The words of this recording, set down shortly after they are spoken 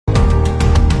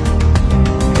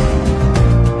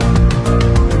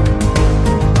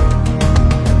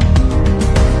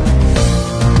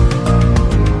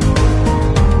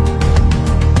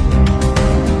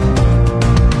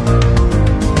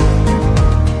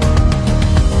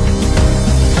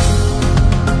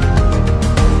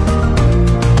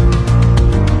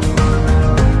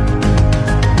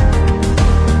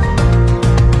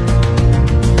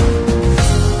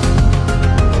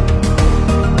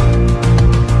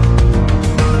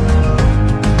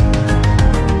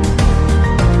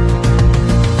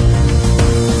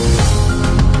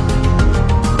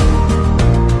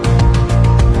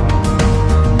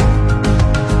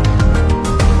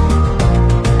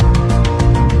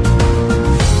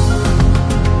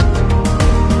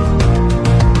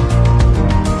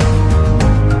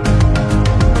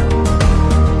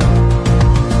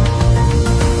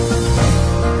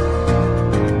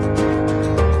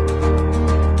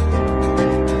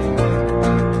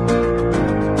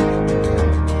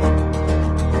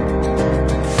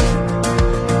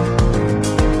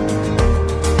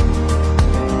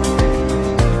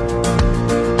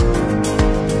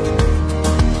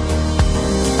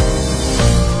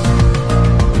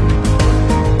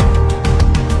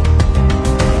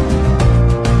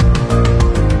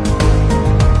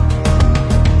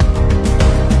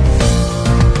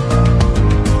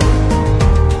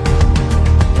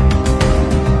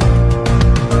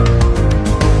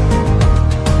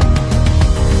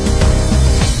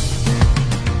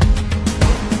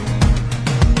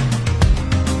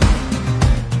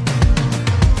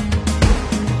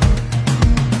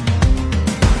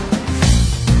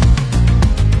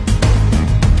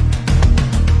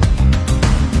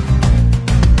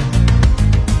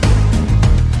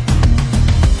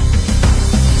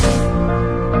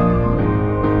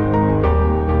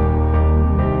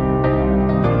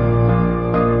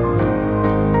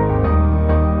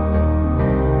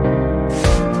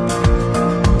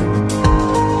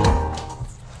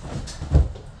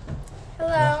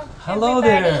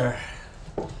there.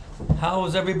 How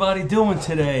is everybody doing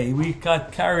today? We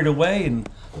got carried away and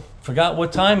forgot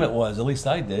what time it was. At least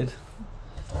I did.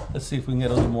 Let's see if we can get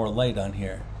a little more light on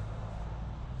here.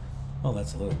 Oh,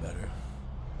 that's a little better.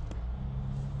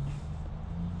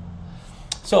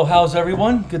 So, how's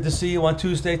everyone? Good to see you on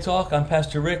Tuesday Talk. I'm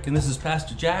Pastor Rick, and this is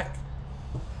Pastor Jack.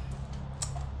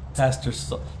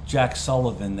 Jack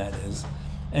Sullivan, that is.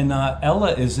 And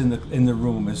Ella is in the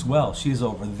room as well. She's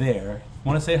over there.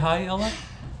 Want to say hi, Ella?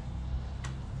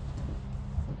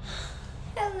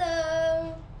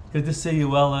 Hello. Good to see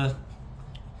you, Ella.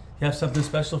 You have something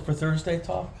special for Thursday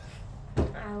Talk? I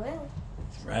will.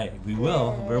 Right, we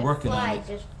will. We're working on it. I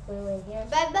just flew in here.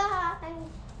 Bye-bye.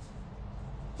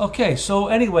 Okay, so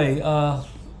anyway, got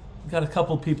a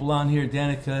couple people on here.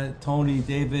 Danica, Tony,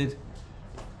 David.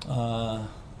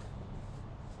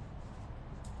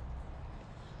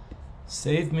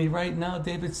 Save me right now,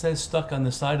 David says, stuck on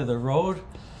the side of the road.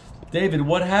 David,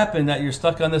 what happened that you're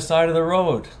stuck on the side of the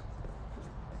road?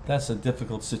 That's a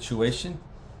difficult situation.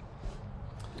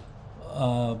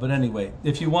 But anyway,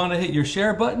 if you want to hit your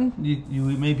share button, you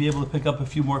may be able to pick up a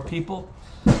few more people.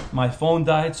 My phone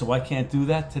died, so I can't do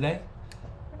that today.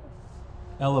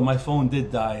 Ella, my phone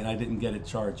did die, and I didn't get it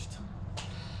charged.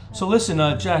 So listen,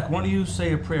 Jack, why don't you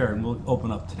say a prayer, and we'll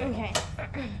open up today.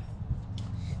 Okay.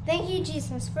 Thank you,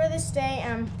 Jesus, for this day.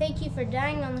 Thank you for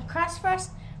dying on the cross for us,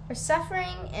 for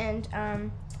suffering and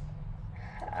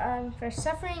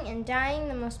dying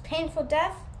the most painful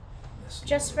death,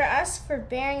 just for us, for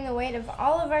bearing the weight of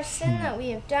all of our sin that we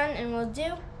have done and will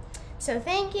do. So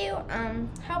thank you.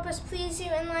 Help us please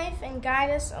you in life and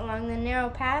guide us along the narrow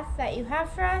path that you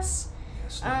have for us.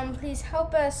 Please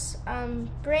help us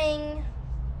bring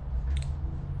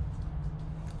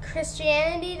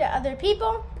Christianity to other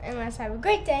people, and let's have a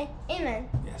great day. Amen.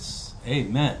 Yes.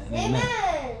 Amen.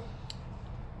 Amen.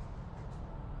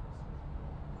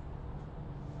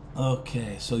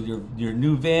 Okay, so your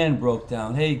new van broke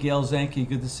down. Hey, Gail Zanke,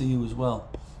 good to see you as well.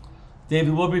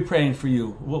 David, we'll be praying for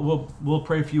you. We'll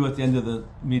pray for you at the end of the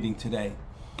meeting today.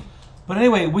 But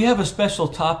anyway, we have a special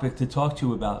topic to talk to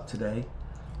you about today.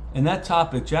 And that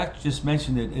topic, Jack just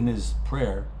mentioned it in his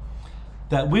prayer,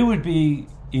 that we would be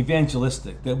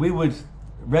evangelistic, that we would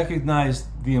recognize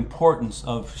the importance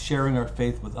of sharing our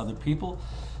faith with other people,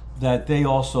 that they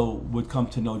also would come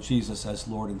to know Jesus as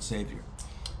Lord and Savior.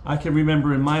 I can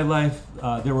remember in my life,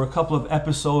 there were a couple of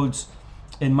episodes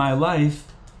in my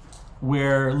life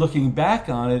where, looking back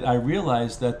on it, I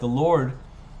realized that the Lord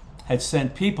had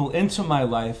sent people into my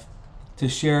life to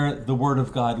share the Word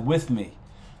of God with me.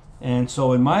 And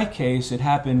so in my case, it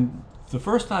happened, the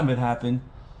first time it happened,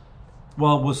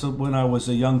 well, it was when I was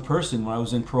a young person, when I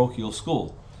was in parochial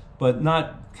school. But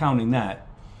not counting that,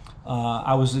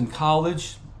 I was in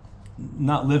college,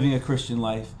 not living a Christian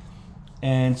life,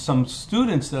 and some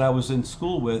students that I was in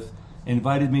school with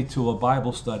invited me to a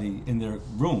Bible study in their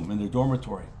room, in their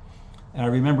dormitory. And I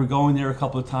remember going there a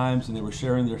couple of times, and they were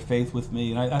sharing their faith with me,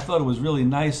 and I thought it was really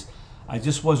nice. I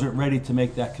just wasn't ready to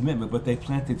make that commitment, but they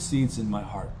planted seeds in my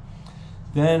heart.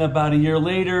 Then about a year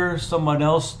later, someone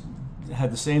else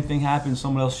had the same thing happen.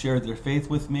 Someone else shared their faith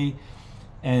with me.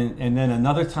 And then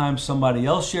another time, somebody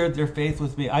else shared their faith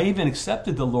with me. I even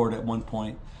accepted the Lord at one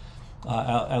point.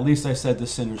 At least I said the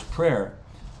sinner's prayer.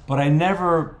 But I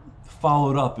never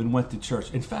followed up and went to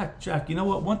church. In fact, Jack, you know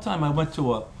what? One time I went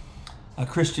to a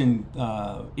Christian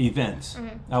event.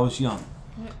 Mm-hmm. I was young.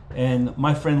 Mm-hmm. And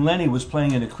my friend Lenny was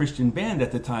playing in a Christian band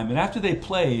at the time. And after they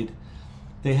played,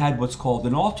 they had what's called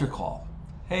an altar call.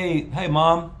 Hey,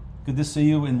 Mom, good to see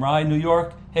you in Rye, New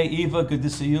York. Hey, Eva, good to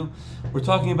see you. We're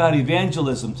talking about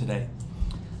evangelism today.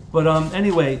 But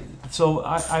anyway, so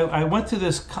I went to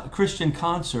this Christian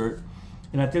concert,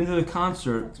 and at the end of the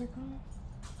concert... Altar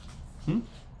call?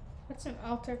 What's an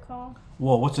altar call?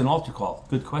 Well, what's an altar call?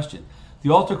 Good question. The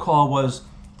altar call was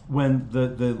when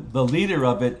the leader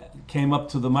of it came up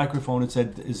to the microphone and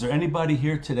said, is there anybody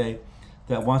here today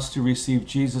that wants to receive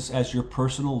Jesus as your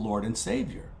personal Lord and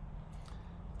Savior?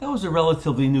 That was a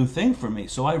relatively new thing for me.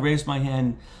 So I raised my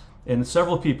hand, and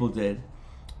several people did.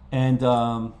 And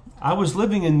I was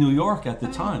living in New York at the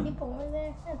time. How many people were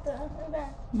there at the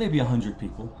event? Maybe 100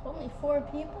 people. Only 4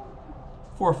 people?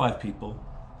 4 or 5 people.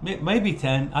 Maybe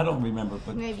 10. I don't remember,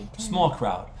 but maybe 10. Small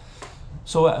crowd.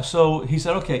 So he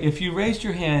said, okay, if you raised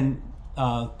your hand,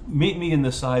 meet me in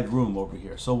the side room over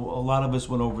here. So a lot of us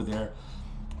went over there,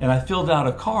 and I filled out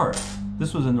a card.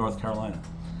 This was in North Carolina.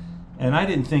 And I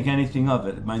didn't think anything of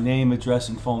it, my name, address,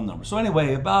 and phone number. So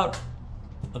anyway, about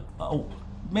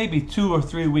maybe 2 or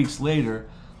 3 weeks later,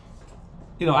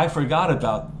 I forgot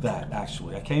about that,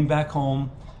 actually. I came back home,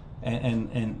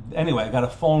 and anyway, I got a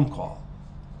phone call.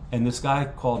 And this guy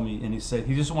called me and he said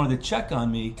he just wanted to check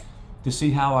on me to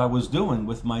see how I was doing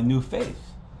with my new faith.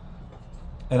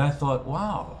 And I thought,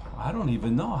 wow, I don't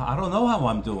even know. I don't know how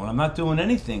I'm doing. I'm not doing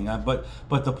anything. But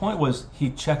the point was, he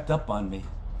checked up on me.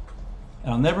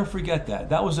 And I'll never forget that.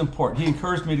 That was important. He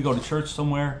encouraged me to go to church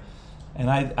somewhere. And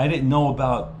I didn't know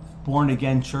about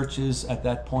born-again churches at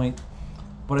that point.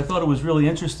 But I thought it was really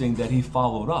interesting that he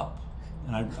followed up.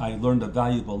 And I learned a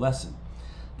valuable lesson.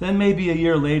 Then maybe a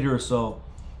year later or so,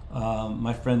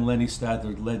 my friend Lenny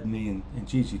Stadler led me and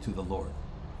Gigi to the Lord.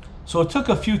 So it took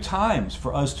a few times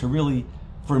for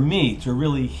me to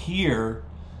really hear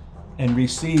and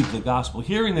receive the gospel.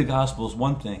 Hearing the gospel is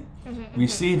one thing.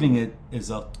 Receiving it is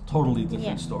a totally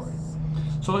different story.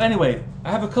 So anyway,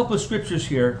 I have a couple of scriptures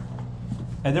here,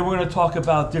 and then we're going to talk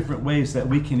about different ways that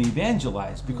we can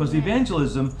evangelize, because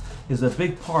evangelism is a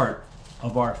big part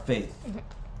of our faith.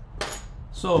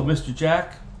 So, Mr.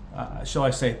 Jack, shall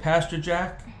I say Pastor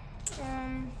Jack?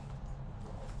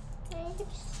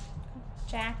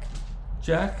 Jack.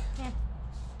 Jack? Yeah.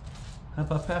 How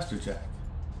about Pastor Jack?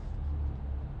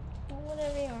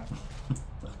 Whatever you want.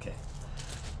 Okay.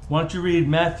 Why don't you read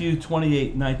Matthew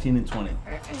 28, 19 and 20?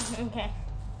 Okay.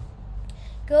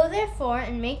 Go therefore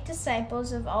and make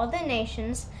disciples of all the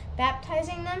nations,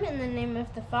 baptizing them in the name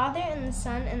of the Father and the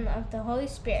Son and of the Holy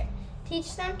Spirit.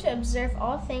 Teach them to observe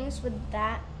all things with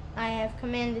that I have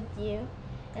commanded you.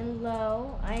 And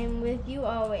lo, I am with you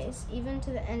always, even to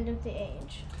the end of the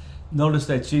age. Notice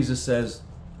that Jesus says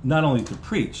not only to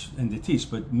preach and to teach,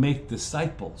 but make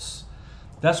disciples.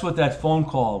 That's what that phone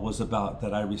call was about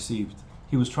that I received.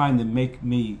 He was trying to make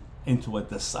me into a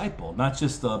disciple, not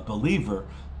just a believer,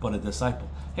 but a disciple.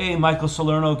 Hey, Michael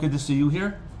Salerno, good to see you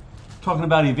here. Talking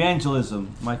about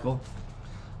evangelism, Michael.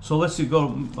 So let's go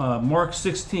Mark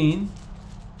 16.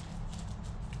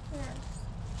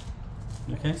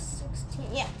 Okay. 16,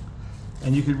 yeah.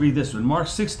 And you could read this one. Mark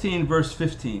 16, verse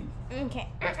 15. Okay.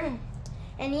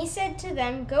 And he said to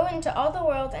them, go into all the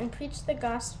world and preach the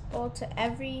gospel to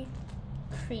every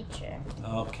creature.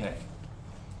 Okay.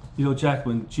 You know, Jack,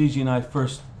 when Gigi and I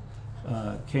first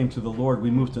came to the Lord, we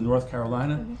moved to North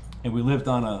Carolina, and we lived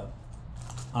on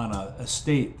a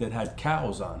estate that had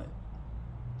cows on it.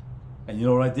 And you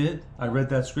know what I did? I read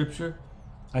that scripture.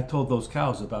 I told those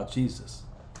cows about Jesus.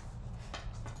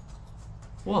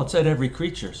 Well, it said every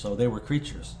creature, so they were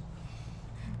creatures.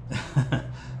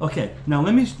 Okay, now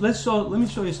let me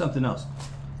show you something else.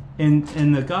 In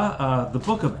the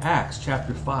book of Acts,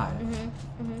 chapter 5,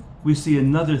 we see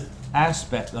another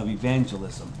aspect of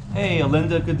evangelism. Hey,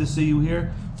 Alinda, good to see you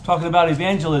here. Talking about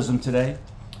evangelism today.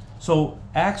 So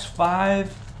Acts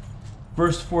 5,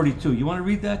 verse 42. You want to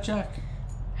read that, Jack?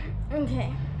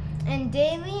 Okay. And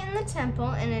daily in the temple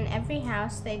and in every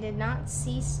house they did not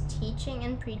cease teaching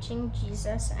and preaching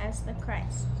Jesus as the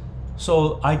Christ.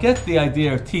 So I get the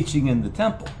idea of teaching in the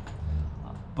temple,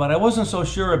 but I wasn't so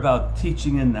sure about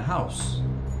teaching in the house.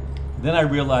 Then I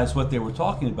realized what they were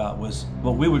talking about was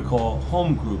what we would call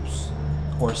home groups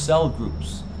or cell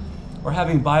groups, or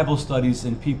having Bible studies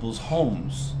in people's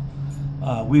homes.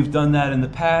 We've done that in the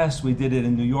past. We did it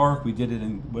in New York. We did it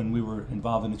when we were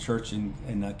involved in the church in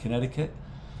Connecticut.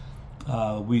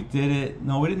 We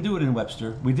didn't do it in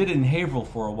Webster. We did it in Haverhill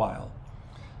for a while.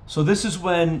 So this is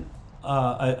when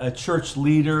a church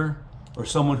leader or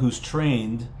someone who's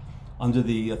trained under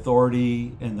the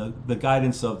authority and the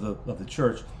guidance of the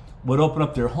church would open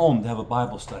up their home to have a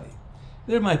Bible study.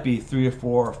 There might be 3 or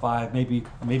 4 or 5, maybe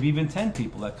even 10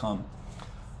 people that come.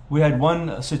 We had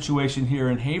one situation here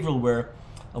in Haverhill where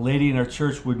a lady in our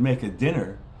church would make a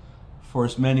dinner for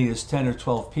as many as 10 or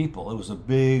 12 people. It was a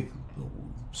big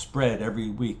spread every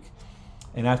week.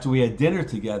 And after we had dinner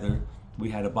together,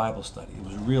 we had a Bible study. It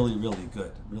was really, really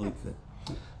good, really good.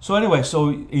 So anyway,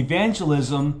 so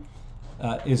evangelism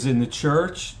is in the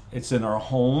church. It's in our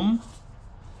home.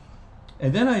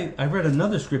 And then I read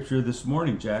another scripture this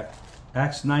morning, Jack,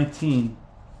 Acts 19,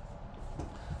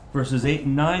 verses 8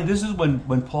 and 9. This is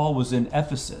when Paul was in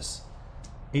Ephesus,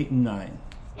 8 and 9.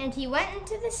 And he went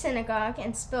into the synagogue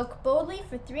and spoke boldly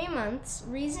for 3 months,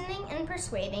 reasoning and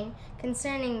persuading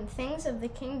concerning the things of the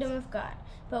kingdom of God.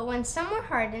 But when some were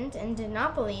hardened and did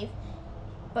not believe,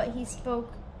 but he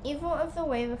spoke evil of the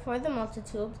way before the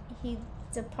multitude, he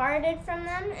departed from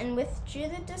them and withdrew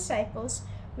the disciples,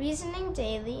 reasoning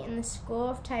daily in the school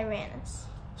of Tyrannus.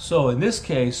 So in this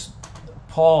case,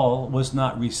 Paul was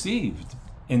not received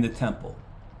in the temple,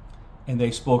 and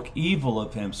they spoke evil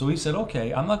of him. So he said,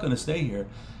 okay, I'm not going to stay here.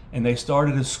 And they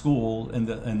started a school in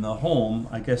the home.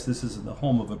 I guess this is in the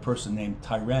home of a person named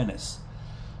Tyrannus.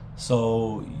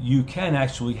 So you can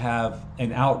actually have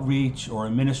an outreach or a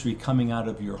ministry coming out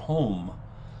of your home.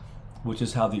 which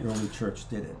is how the early church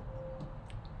did it.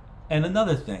 And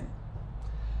another thing,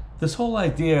 this whole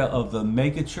idea of the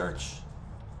mega church.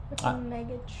 What's a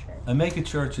mega church? A mega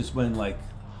church is when like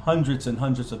hundreds and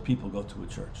hundreds of people go to a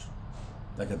church,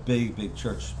 like a big, big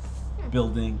church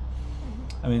building.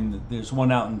 I mean, there's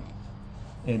one out in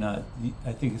I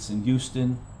think it's in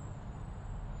Houston,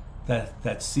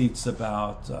 that seats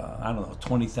about,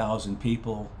 20,000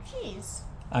 people. Jeez.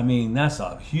 I mean, that's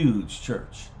a huge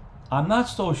church. I'm not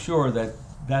so sure that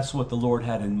that's what the Lord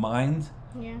had in mind.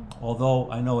 Yeah. Although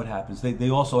I know it happens. They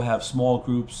also have small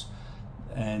groups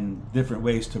and different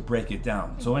ways to break it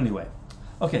down. So anyway,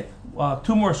 okay,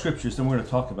 2 more scriptures, then we're going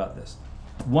to talk about this.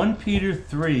 1 Peter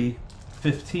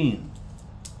 3:15.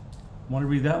 Want to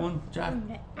read that one, Jack?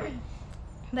 Okay.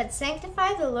 But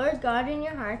sanctify the Lord God in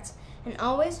your hearts, and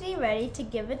always be ready to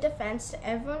give a defense to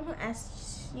everyone who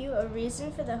asks you a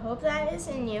reason for the hope that is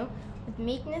in you, with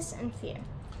meekness and fear.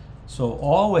 So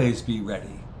always be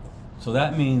ready. So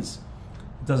that means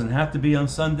it doesn't have to be on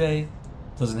Sunday,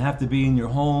 it doesn't have to be in your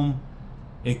home.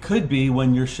 It could be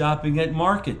when you're shopping at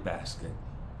Market Basket,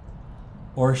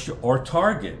 or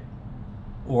Target,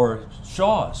 or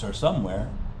Shaw's, or somewhere.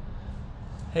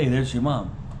 Hey, there's your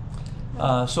mom.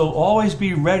 So always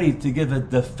be ready to give a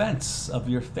defense of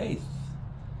your faith.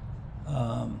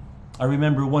 I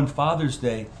remember one Father's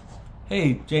Day.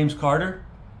 Hey, James Carter.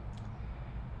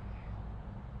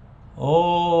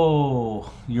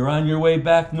 Oh, you're on your way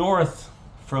back north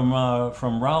from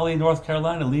Raleigh, North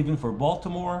Carolina, leaving for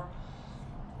Baltimore,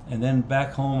 and then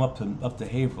back home up to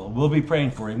Haverhill. We'll be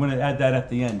praying for you. I'm going to add that at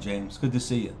the end, James. Good to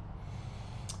see you.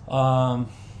 Oh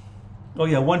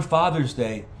yeah, one Father's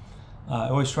Day. I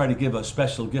always try to give a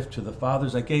special gift to the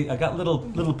fathers. I got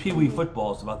little pee-wee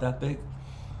footballs about that big,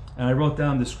 and I wrote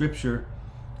down the scripture,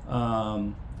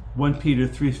 1 Peter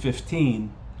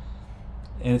 3:15,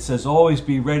 and it says, "Always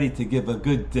be ready to give a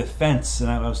good defense." And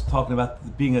I was talking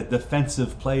about being a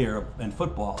defensive player in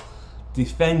football.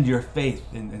 Defend your faith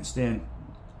and stand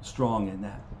strong in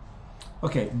that.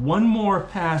 Okay, one more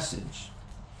passage,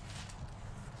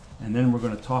 and then we're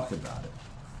going to talk about it.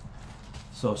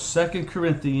 So 2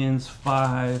 Corinthians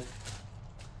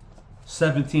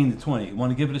 5:17-20. You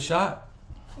want to give it a shot?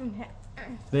 Okay.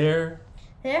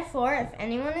 Therefore, if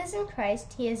anyone is in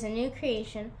Christ, he is a new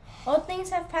creation. Old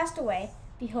things have passed away.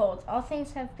 Behold, all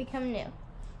things have become new.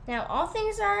 Now all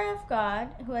things are of God,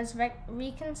 who has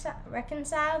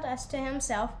reconciled us to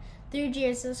himself through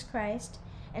Jesus Christ,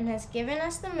 and has given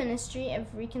us the ministry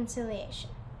of reconciliation.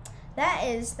 That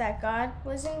is, that God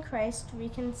was in Christ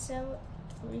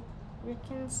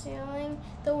reconciling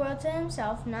the world to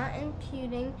himself, not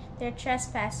imputing their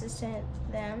trespasses to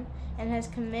them, and has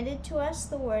committed to us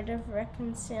the word of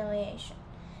reconciliation.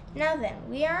 Now then,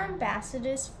 we are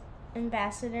ambassadors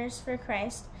for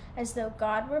Christ, as though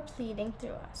God were pleading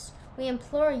through us. We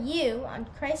implore you, on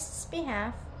Christ's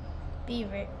behalf, be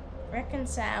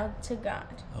reconciled to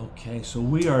God. Okay, so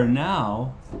we are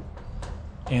now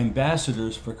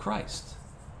ambassadors for Christ.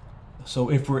 So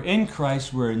if we're in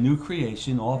Christ, we're a new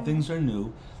creation. All things are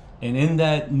new. And in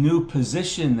that new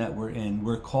position that we're in,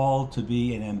 we're called to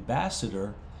be an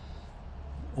ambassador,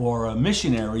 or a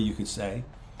missionary, you could say,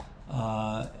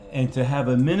 and to have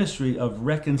a ministry of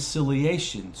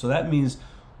reconciliation. So that means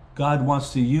God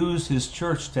wants to use his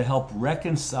church to help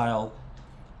reconcile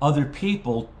other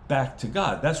people back to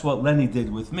God. That's what Lenny did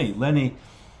with me. Lenny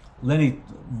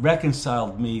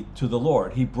reconciled me to the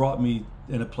Lord. He brought me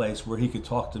in a place where he could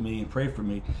talk to me and pray for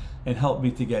me and help me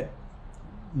to get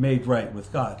made right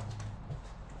with God.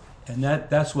 And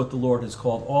that's what the Lord has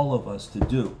called all of us to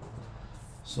do.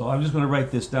 So I'm just going to write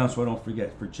this down so I don't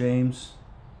forget. For James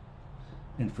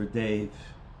and for Dave,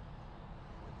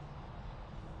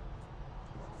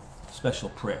 special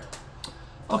prayer.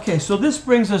 Okay, so this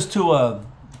brings us to a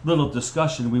little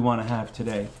discussion we want to have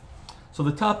today. So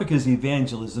the topic is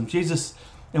evangelism.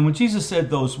 And when Jesus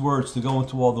said those words, to go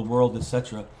into all the world,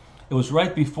 etc., it was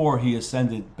right before he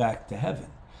ascended back to heaven.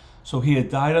 So he had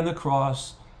died on the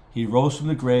cross, he rose from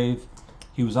the grave,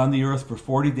 he was on the earth for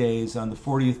 40 days. On the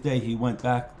 40th day, he went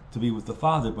back to be with the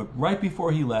Father. But right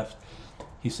before he left,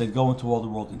 he said, go into all the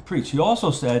world and preach. He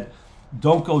also said,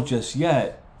 don't go just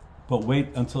yet, but wait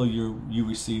until you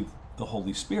receive the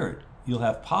Holy Spirit. You'll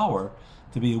have power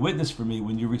to be a witness for me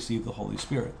when you receive the Holy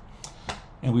Spirit.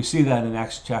 And we see that in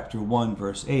Acts chapter 1,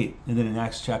 verse 8. And then in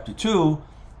Acts chapter 2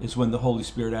 is when the Holy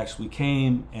Spirit actually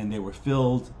came, and they were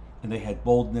filled, and they had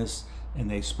boldness, and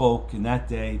they spoke. And that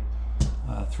day,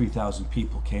 3,000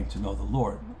 people came to know the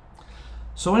Lord.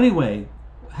 So anyway,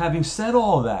 having said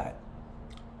all that,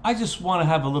 I just want to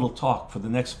have a little talk for the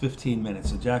next 15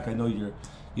 minutes. And Jack, I know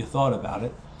you thought about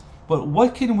it. But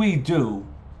what can we do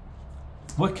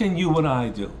What can you and I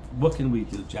do? What can we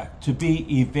do, Jack? To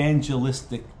be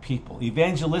evangelistic people.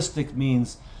 Evangelistic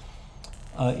means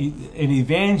an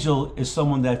evangel is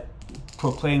someone that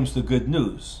proclaims the good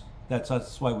news.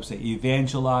 That's why we say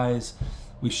evangelize.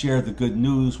 We share the good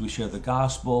news. We share the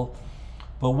gospel.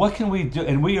 But what can we do?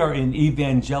 And we are an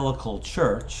evangelical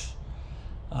church,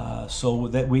 so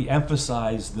that we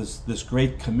emphasize this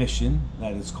great commission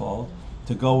that is called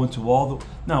to go into all the.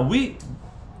 Now we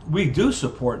do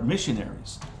support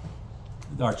missionaries.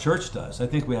 Our church does. I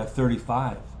think we have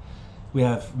 35. We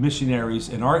have missionaries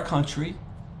in our country.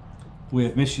 We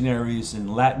have missionaries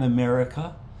in Latin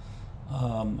America.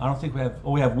 I don't think we have.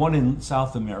 Oh, we have one in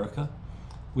South America.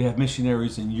 We have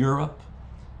missionaries in Europe,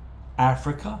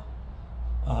 Africa,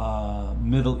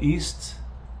 Middle East,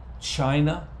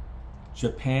 China,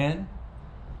 Japan.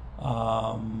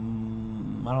 I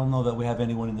don't know that we have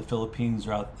anyone in the Philippines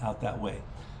or out that way.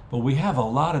 But we have a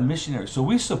lot of missionaries. So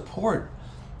we support,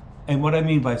 and what I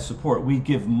mean by support, we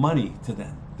give money to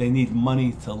them. They need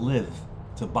money to live,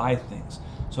 to buy things.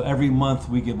 So every month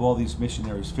we give all these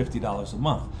missionaries $50 a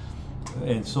month.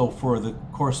 And so for the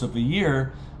course of a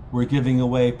year, we're giving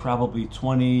away probably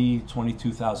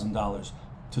 $22,000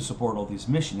 to support all these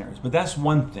missionaries. But that's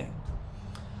one thing.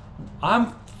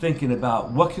 I'm thinking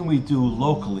about what can we do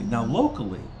locally. Now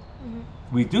locally,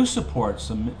 we do support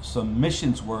some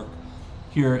missions work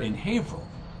here in Haverhill.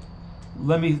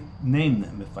 Let me name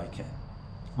them if I can.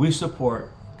 We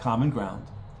support Common Ground,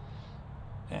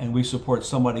 and we support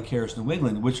Somebody Cares New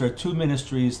England, which are two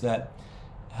ministries that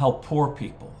help poor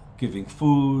people, giving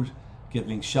food,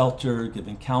 giving shelter,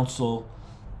 giving counsel,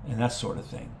 and that sort of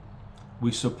thing.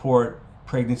 We support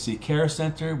Pregnancy Care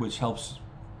Center, which helps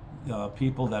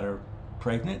people that are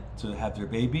pregnant to have their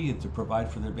baby and to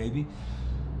provide for their baby.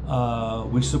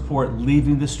 We support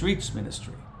Leaving the Streets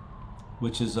ministry,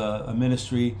 which is a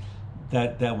ministry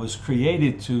that was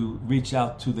created to reach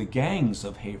out to the gangs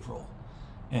of Haverhill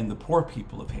and the poor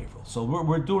people of Haverhill. So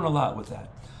we're doing a lot with that.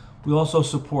 We also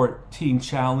support Teen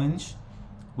Challenge,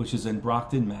 which is in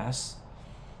Brockton, Mass.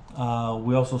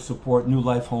 We also support New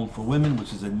Life Home for Women,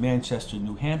 which is in Manchester,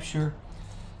 New Hampshire.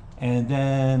 And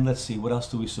then, let's see, what else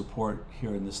do we support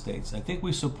here in the States? I think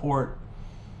we support,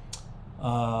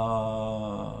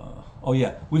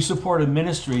 we support a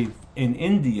ministry in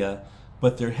India,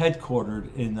 but they're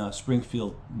headquartered in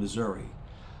Springfield, Missouri,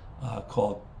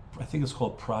 called, I think it's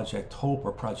called Project Hope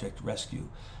or Project Rescue.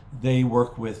 They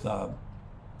work with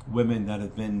women that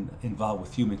have been involved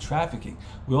with human trafficking.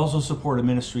 We also support a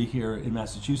ministry here in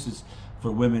Massachusetts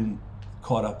for women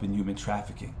caught up in human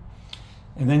trafficking.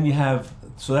 And then you have,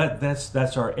 so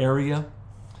that's our area,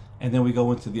 and then we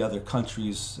go into the other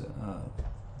countries,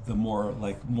 the more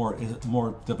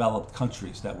developed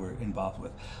countries that we're involved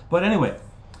with. But anyway,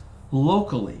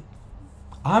 locally,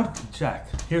 Jack,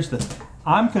 here's the thing.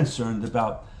 I'm concerned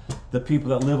about the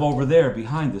people that live over there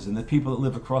behind us, and the people that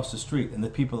live across the street, and the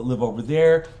people that live over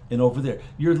there and over there.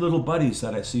 Your little buddies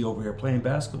that I see over here playing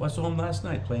basketball. I saw them last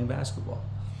night playing basketball.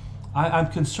 I'm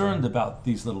concerned about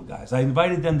these little guys. I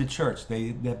invited them to church.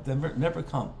 They've never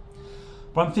come.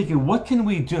 But I'm thinking, what can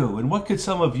we do? And what could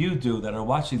some of you do that are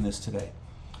watching this today?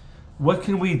 What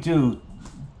can we do?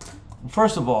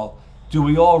 First of all, do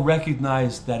we all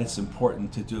recognize that it's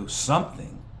important to do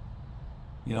something?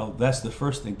 You know, that's the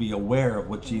first thing. Be aware of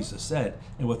what Jesus said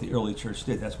and what the early church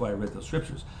did. That's why I read those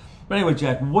scriptures. But anyway,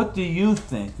 Jack, what do you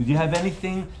think? Do you have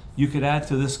anything you could add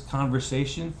to this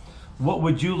conversation? What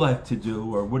would you like to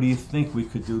do, or what do you think we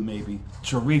could do maybe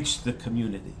to reach the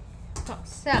community?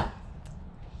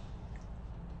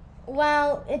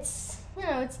 Well, it's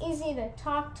easy to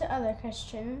talk to other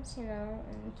Christians,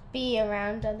 and be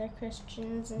around other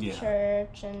Christians in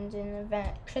church and in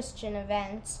Christian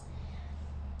events.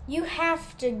 You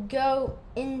have to go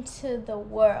into the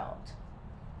world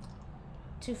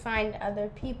to find other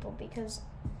people, because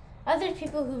other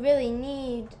people who really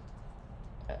need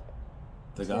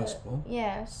the gospel.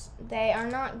 Yes, they are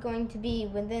not going to be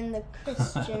within the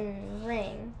Christian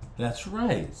ring. That's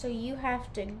right. So you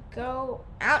have to go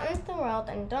out into the world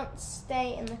and don't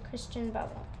stay in the Christian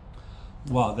bubble.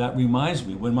 Wow, that reminds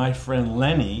me. When my friend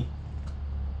Lenny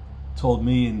told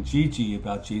me and Gigi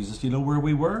about Jesus, you know where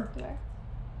we were? Where?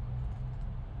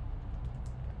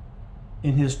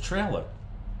 In his trailer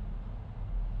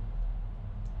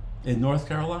in North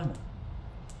Carolina.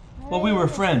 Well, we were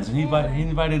friends, and he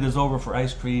invited us over for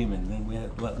ice cream, and then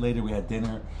later we had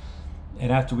dinner.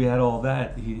 And after we had all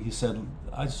that, he said,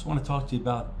 "I just want to talk to you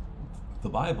about the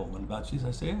Bible and about Jesus."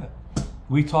 I said, "Yeah."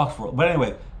 We talked but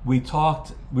anyway, we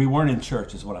talked. We weren't in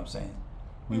church, is what I'm saying.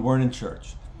 We weren't in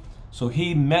church, so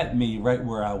he met me right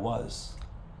where I was,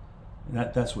 and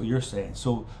that's what you're saying.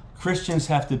 So Christians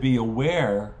have to be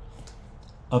aware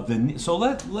of the. So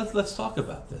let's talk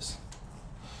about this,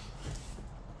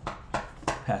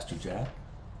 Pastor Jack.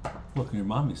 Look at your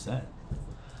mommy said.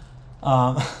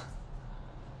 So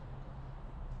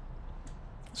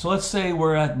let's say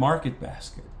we're at Market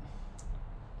Basket.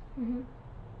 Mm-hmm.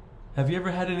 Have you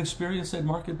ever had an experience at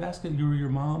Market Basket, you or your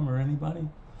mom or anybody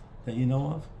that you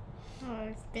know of? Oh,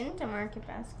 I've been to Market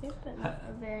Basket, but not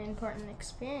a very important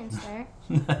experience there.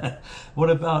 What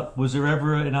about, was there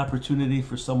ever an opportunity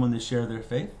for someone to share their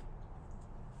faith?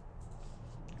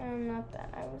 Not that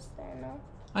I was there, no.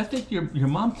 I think your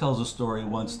mom tells a story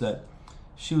once that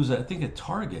she was, I think, at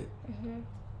Target,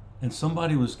 and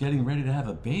somebody was getting ready to have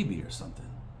a baby or something.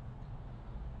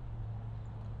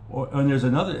 And there's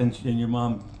another, and your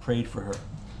mom prayed for her.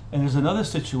 And there's another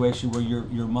situation where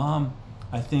your mom,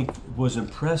 I think, was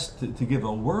impressed to give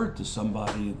a word to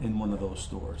somebody in one of those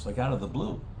stores, like out of the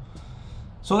blue.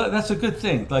 So that's a good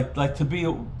thing. Like to be,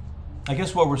 I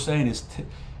guess what we're saying is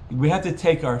we have to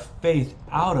take our faith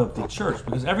out of the church,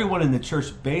 because everyone in the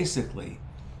church basically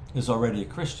is already a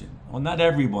Christian. Well, not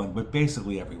everyone, but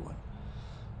basically everyone.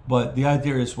 But the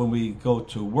idea is when we go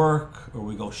to work or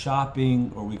we go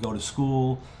shopping or we go to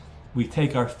school, we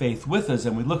take our faith with us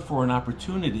and we look for an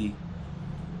opportunity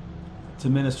to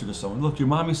minister to someone. Look, your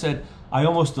mommy said, I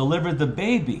almost delivered the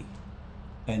baby.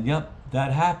 And yep,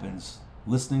 that happens,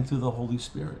 listening to the Holy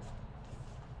Spirit.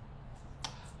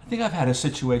 I think I've had a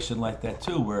situation like that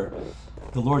too, where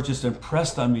the Lord just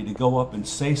impressed on me to go up and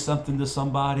say something to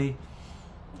somebody,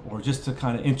 or just to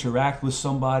kind of interact with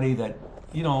somebody that,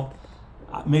 you know,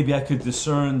 maybe I could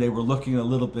discern they were looking a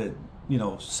little bit, you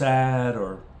know, sad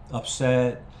or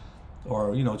upset,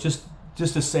 or, you know, just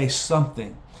to say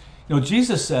something. You know,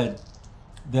 Jesus said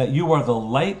that you are the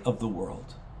light of the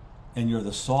world and you're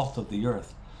the salt of the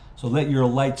earth. So let your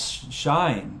light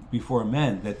shine before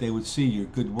men, that they would see your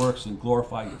good works and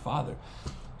glorify your Father.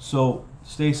 So,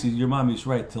 Stacy, your mommy's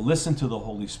right, to listen to the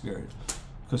Holy Spirit,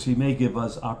 because he may give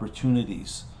us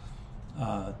opportunities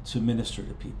to minister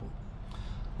to people.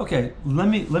 Okay, let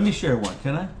me share one,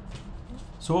 can I?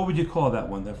 So what would you call that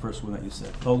one, that first one that you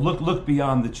said? Oh, look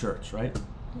beyond the church, right?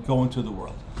 Go into the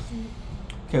world.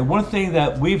 Okay, one thing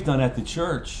that we've done at the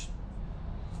church,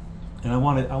 and I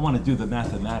want to do the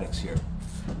mathematics here.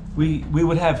 We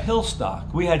would have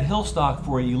Hillstock. We had Hillstock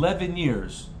for 11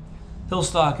 years.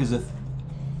 Hillstock is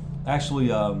actually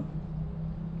a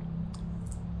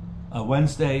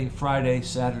Wednesday, Friday,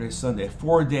 Saturday, Sunday, a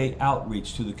 4-day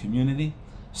outreach to the community.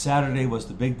 Saturday was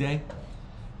the big day.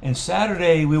 And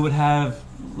Saturday we would have,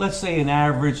 let's say, an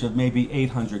average of maybe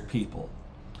 800 people.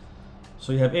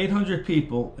 So you have 800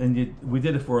 people, and we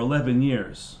did it for 11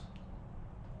 years.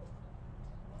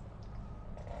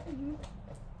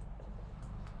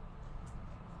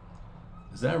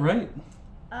 Is that right?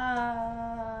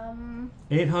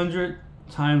 800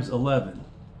 times 11.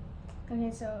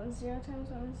 Okay, so 0 times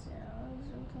 1 is 0,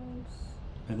 0 times...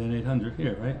 And then 800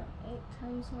 here, right? 8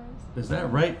 times 1 is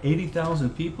that right?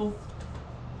 80,000 people?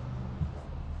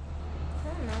 I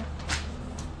don't know.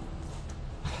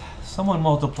 Someone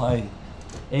multiply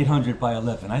 800 by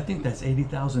 11. I think that's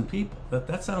 80,000 people.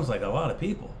 That sounds like a lot of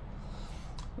people.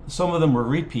 Some of them were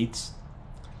repeats.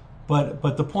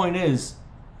 But the point is,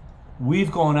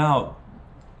 we've gone out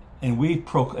and we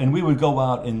would go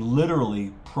out and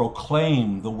literally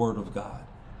proclaim the Word of God.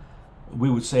 We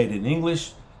would say it in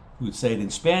English, we would say it in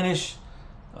Spanish,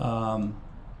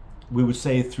 we would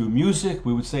say it through music,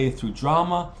 we would say it through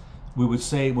drama, we would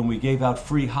say when we gave out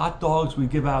free hot dogs, we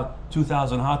give out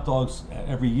 2,000 hot dogs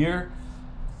every year.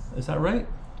 Is that right?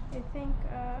 I think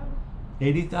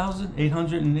 80,000?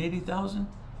 880,000?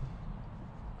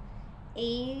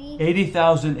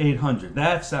 80,800.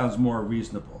 That sounds more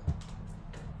reasonable.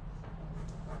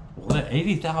 Well,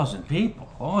 80,000 people.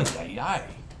 Oh, yeah.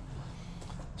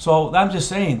 So I'm just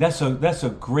saying that's a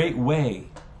great way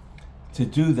to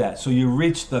do that. So you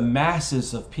reach the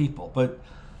masses of people. But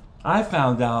I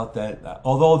found out that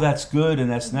although that's good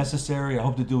and that's necessary, I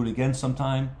hope to do it again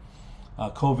sometime.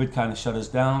 COVID kind of shut us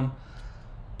down.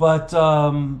 But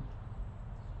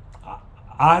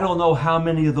I don't know how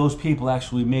many of those people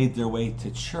actually made their way to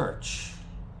church.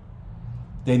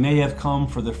 They may have come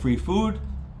for the free food.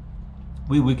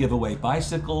 We would give away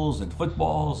bicycles and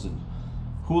footballs and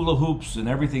hula hoops and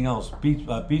everything else, beach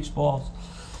balls.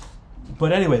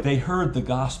 But anyway, they heard the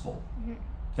gospel.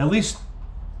 At least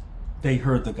they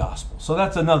heard the gospel. So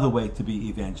that's another way to be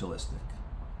evangelistic.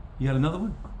 You got another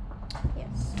one?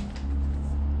 Yes.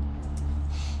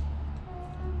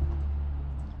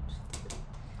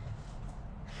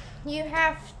 You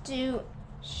have to,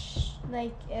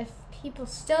 like, if people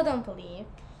still don't believe,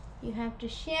 you have to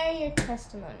share your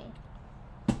testimony.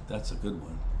 That's a good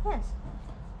one. Yes.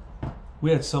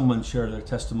 We had someone share their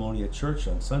testimony at church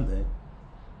on Sunday.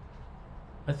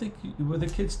 I think, were the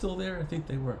kids still there? I think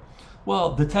they were.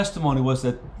 Well, the testimony was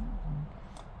that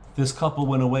this couple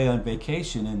went away on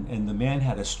vacation, and the man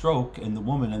had a stroke, and the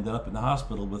woman ended up in the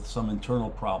hospital with some internal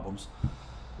problems.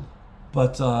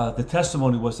 But the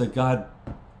testimony was that God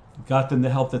got them the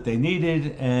help that they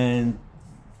needed, and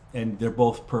they're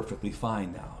both perfectly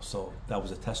fine now. So that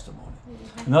was a testimony.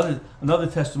 Mm-hmm. Another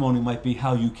testimony might be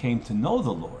how you came to know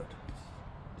the Lord.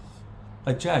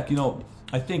 Like Jack,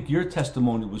 I think your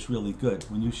testimony was really good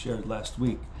when you shared last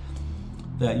week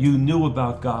that you knew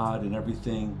about God and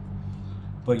everything,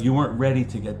 but you weren't ready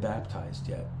to get baptized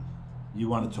yet. You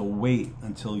wanted to wait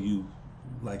until you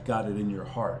got it in your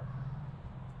heart.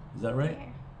 Is that right?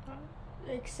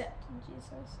 Yeah. Accepted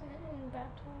Jesus and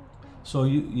baptized. So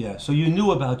you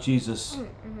knew about Jesus,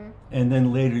 mm-hmm. and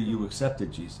then later you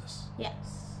accepted Jesus. Yes.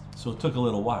 So it took a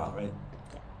little while, right?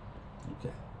 Yeah.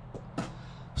 Okay.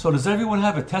 So does everyone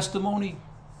have a testimony?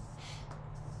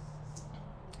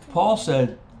 Paul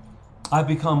said, "I've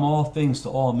become all things to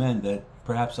all men, that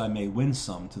perhaps I may win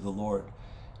some to the Lord."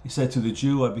 He said, "To the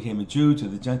Jew I became a Jew, to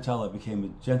the Gentile I became a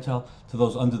Gentile, to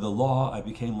those under the law I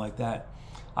became like that."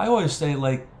 I always say,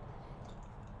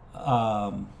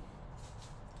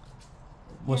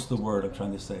 what's the word I'm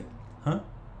trying to say? Huh?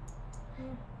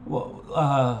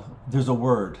 Well, there's a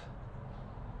word.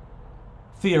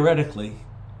 Theoretically,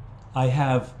 I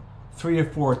have 3 or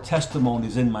 4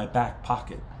 testimonies in my back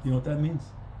pocket. You know what that means?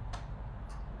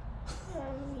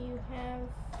 You have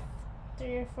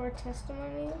 3 or 4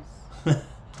 testimonies that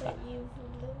you've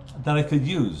lived. That I could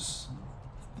use.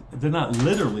 They're not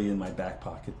literally in my back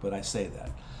pocket, but I say that.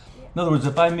 Yeah. In other words,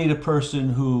 if I meet a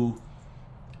person who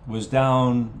was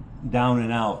down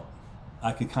and out,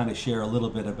 I could kind of share a little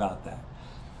bit about that.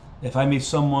 If I meet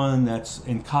someone that's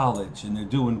in college and they're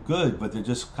doing good, but they're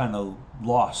just kind of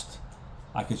lost,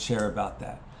 I could share about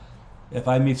that. If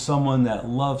I meet someone that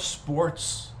loves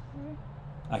sports,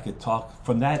 I could talk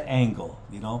from that angle,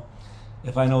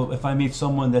 If I meet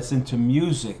someone that's into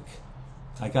music,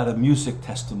 I got a music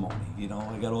testimony,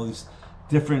 I got all these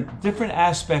different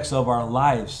aspects of our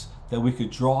lives that we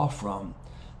could draw from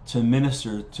to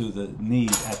minister to the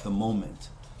need at the moment.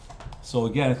 So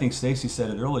again, I think Stacy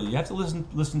said it earlier, you have to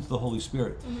listen to the Holy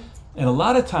Spirit. Mm-hmm. And a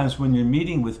lot of times when you're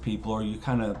meeting with people, or you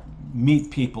kind of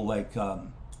meet people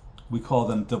we call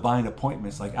them divine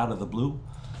appointments, out of the blue,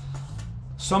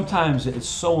 sometimes it's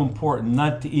so important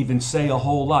not to even say a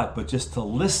whole lot, but just to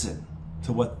listen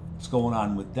to what's going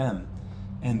on with them.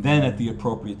 And then at the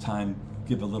appropriate time,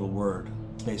 give a little word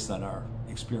based on our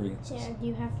experiences. Yeah,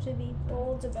 you have to be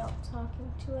bold about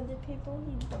talking to other people.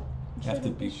 You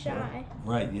shouldn't be shy.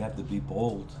 Right, you have to be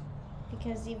bold.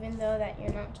 Because even though that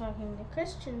you're not talking to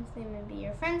Christians, they may be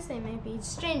your friends, they may be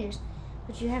strangers,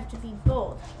 but you have to be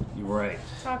bold. You're right.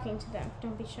 Talking to them.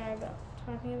 Don't be shy about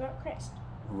talking about Christ.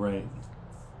 Right.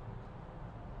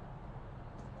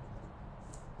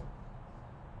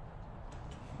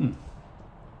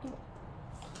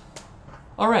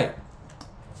 All right,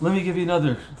 let me give you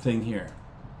another thing here.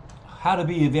 How to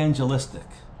be evangelistic.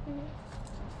 Mm-hmm.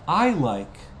 I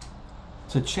like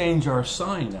to change our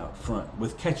sign out front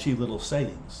with catchy little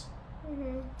sayings.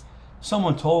 Mm-hmm.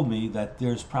 Someone told me that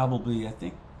there's probably, I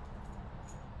think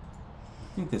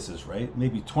this is right,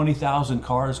 maybe 20,000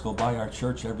 cars go by our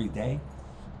church every day.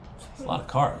 It's a lot of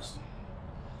cars.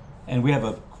 And we have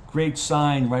a great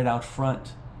sign right out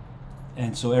front.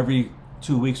 And so every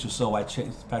 2 weeks or so, I change.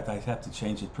 In fact, I have to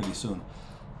change it pretty soon.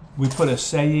 We put a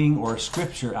saying or a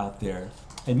scripture out there,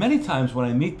 and many times when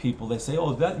I meet people, they say,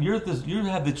 "Oh, you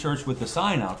have the church with the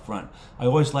sign out front." I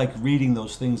always like reading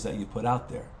those things that you put out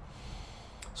there.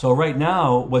 So right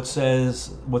now, what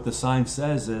the sign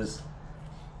says is,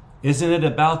 "Isn't it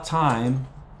about time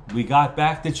we got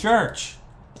back to church?" ?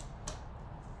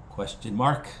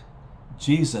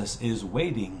 Jesus is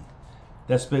waiting.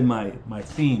 That's been my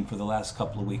theme for the last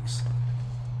couple of weeks.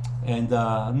 And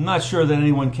I'm not sure that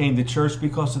anyone came to church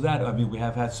because of that. I mean, we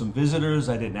have had some visitors.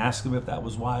 I didn't ask them if that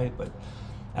was why, but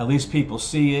at least people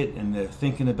see it and they're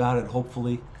thinking about it,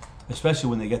 hopefully, especially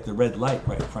when they get the red light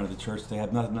right in front of the church. They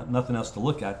have nothing else to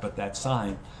look at but that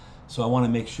sign. So I want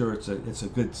to make sure it's a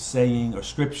good saying or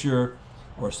scripture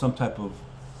or some type of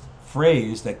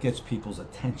phrase that gets people's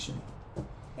attention.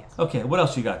 Yes. Okay, what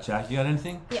else you got, Jack? You got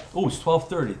anything? Yeah. Oh, it's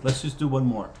 12:30. Let's just do one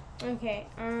more. Okay,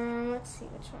 let's see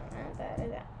which one.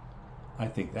 That. I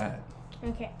think that.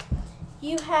 Okay.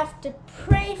 You have to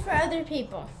pray for other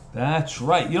people. That's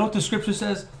right. You know what the scripture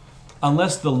says?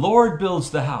 Unless the Lord builds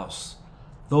the house,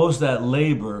 those that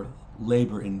labor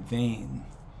in vain.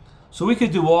 So we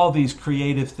could do all these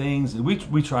creative things, and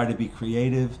we try to be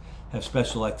creative, have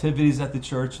special activities at the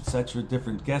church, etc.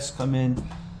 Different guests come in,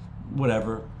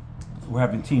 whatever. We're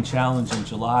having Teen Challenge in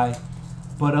July.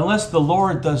 But unless the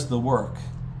Lord does the work,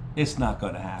 it's not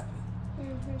going to happen.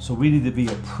 Mm-hmm. So we need to be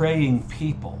a praying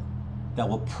people that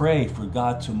will pray for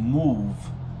God to move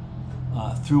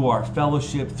through our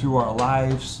fellowship, through our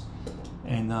lives.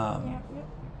 And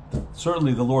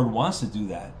certainly the Lord wants to do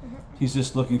that. Mm-hmm. He's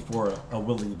just looking for a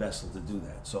willing vessel to do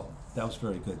that. So that was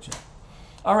very good, Jeff.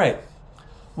 All right.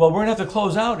 Well, we're going to have to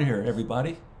close out here,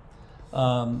 everybody.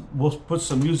 We'll put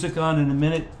some music on in a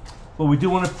minute. But we do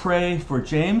want to pray for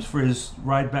James for his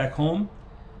ride back home,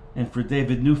 and for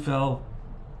David Neufeld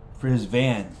for his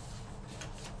van.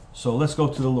 So let's go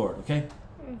to the Lord, okay?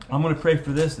 I'm going to pray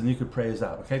for this, and you can pray us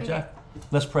out, okay, Jack?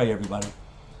 Let's pray, everybody.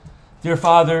 Dear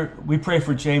Father, we pray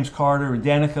for James Carter and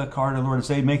Danica Carter, Lord, as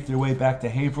they make their way back to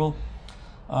Haverhill.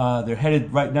 They're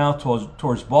headed right now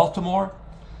towards Baltimore,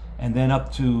 and then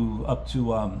up to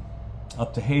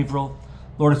Haverhill.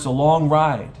 Lord, it's a long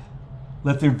ride.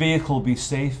 Let their vehicle be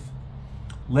safe.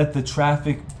 Let the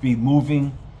traffic be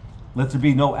moving. Let there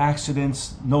be no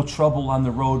accidents, no trouble on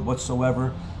the road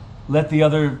whatsoever. Let the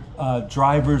other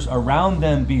drivers around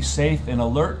them be safe and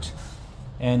alert.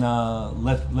 And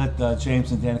let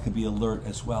James and Danica be alert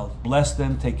as well. Bless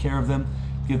them, take care of them,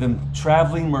 give them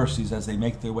traveling mercies as they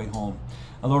make their way home.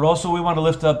 Lord, also we want to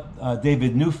lift up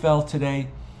David Neufeld today.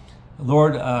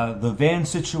 Lord, the van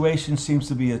situation seems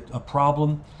to be a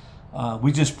problem.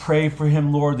 We just pray for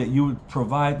him, Lord, that you would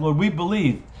provide. Lord, we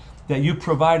believe that you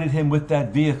provided him with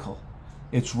that vehicle.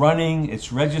 It's running,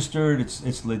 it's registered,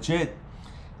 it's legit.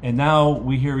 And now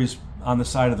we hear he's on the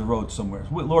side of the road somewhere.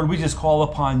 Lord, we just call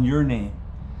upon your name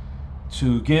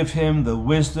to give him the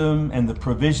wisdom and the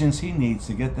provisions he needs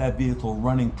to get that vehicle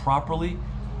running properly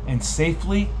and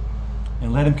safely,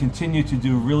 and let him continue to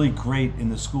do really great in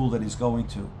the school that he's going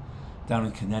to down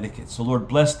in Connecticut. So Lord,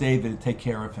 bless David and take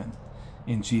care of him.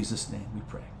 In Jesus' name we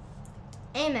pray.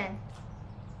 Amen.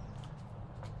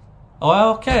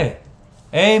 Okay.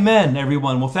 Amen,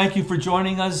 everyone. Well, thank you for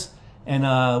joining us, and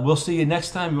we'll see you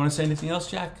next time. You want to say anything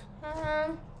else, Jack?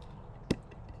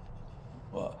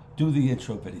 Well, do the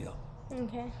intro video.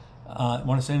 Okay.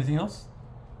 Want to say anything else?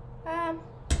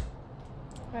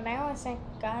 But I always say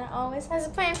God always has a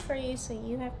plan for you, so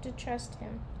you have to trust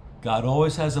him. God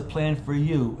always has a plan for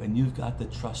you, and you've got to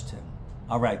trust him.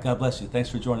 All right. God bless you. Thanks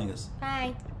for joining us.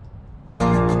 Bye.